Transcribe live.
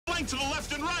flank to the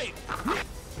left and right.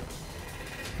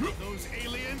 Those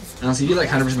aliens. Honestly, you get like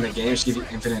 100% of the game, just give you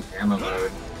infinite ammo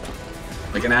mode.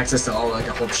 Like an access to all like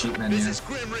a whole cheat menu. This is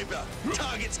Grim Reaper.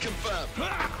 Targets confirmed.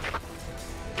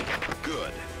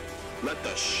 Good. Let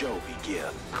the show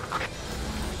begin.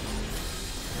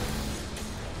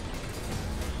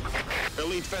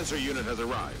 Elite Fencer unit has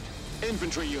arrived.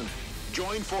 Infantry unit,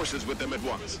 join forces with them at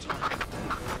once.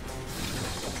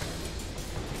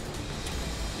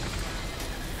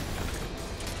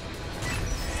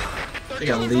 I think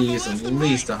at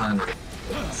least 100.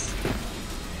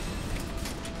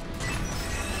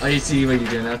 Oh, you see what you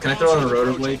do now? Can I throw on a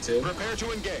rotor blade too? Prepare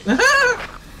to engage.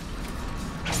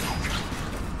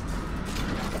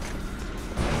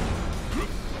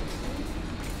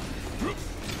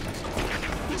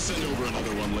 We'll send over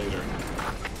another one later.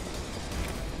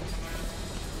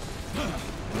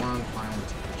 One final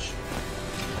touch.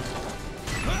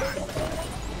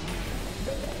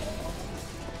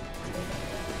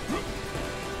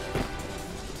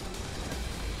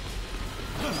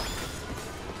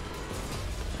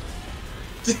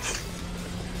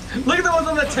 Look at the ones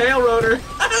on the tail rotor.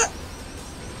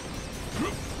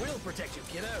 We'll protect you,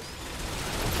 kiddo.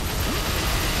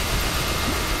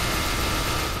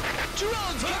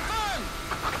 Drones confirmed!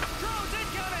 Drones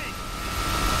incoming!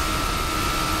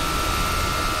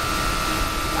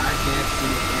 I can't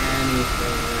see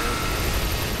anything.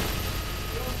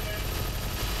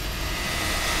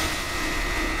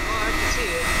 Oh, I can see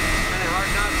it. It's kind of hard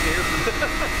not to.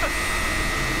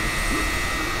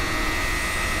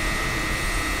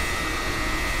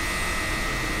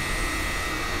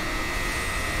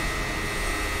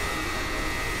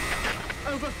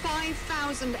 Over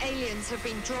 5,000 aliens have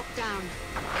been dropped down.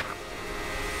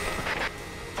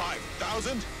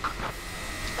 5,000?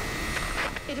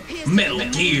 It appears Metal to be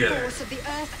the Gear. main force of the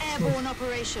Earth airborne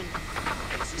operation.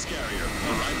 This is Carrier.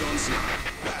 Arrived on scene.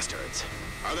 Bastards.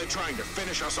 Are they trying to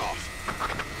finish us off?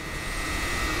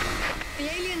 The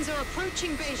aliens are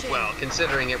approaching Beijing. Well,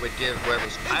 considering it would give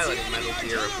whoever's piloting Metal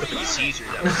Gear a quick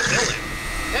seizure that would kill him.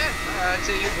 Yeah, I'd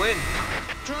say you'd win.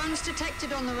 Drones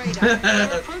detected on the radar.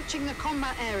 They're approaching the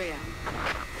combat area.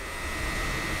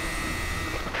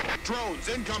 Drones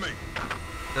incoming!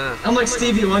 I'm like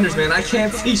Stevie Wonders, man. I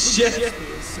can't see shit.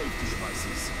 Safety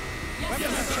devices.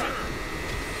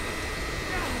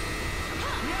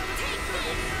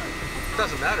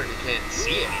 Doesn't matter if you can't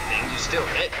see anything, you still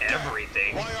hit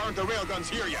everything. Why aren't the railguns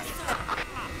here yet?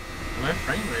 My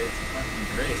frame rate's fucking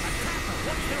great.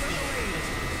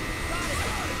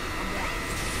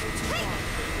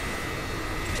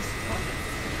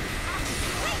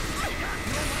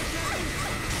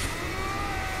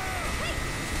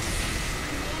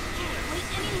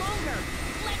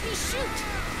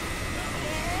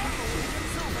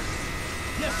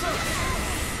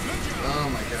 Oh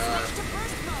my god.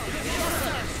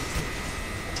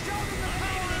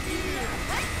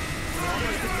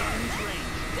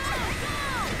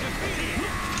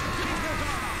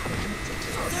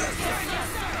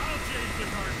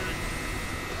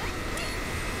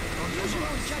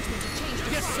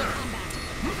 Yes, sir.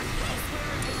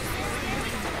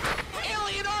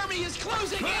 Alien army is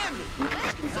closing in!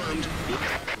 Confirmed.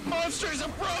 Monsters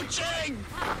approaching!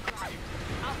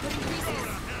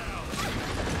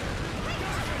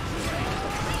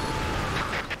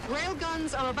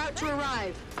 Railguns are about to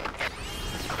arrive.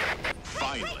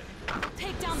 Finally.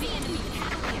 Take down the enemy.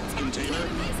 Container,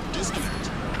 disconnect.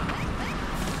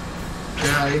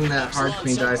 God, even that hard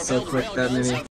queen dies so quick, that many.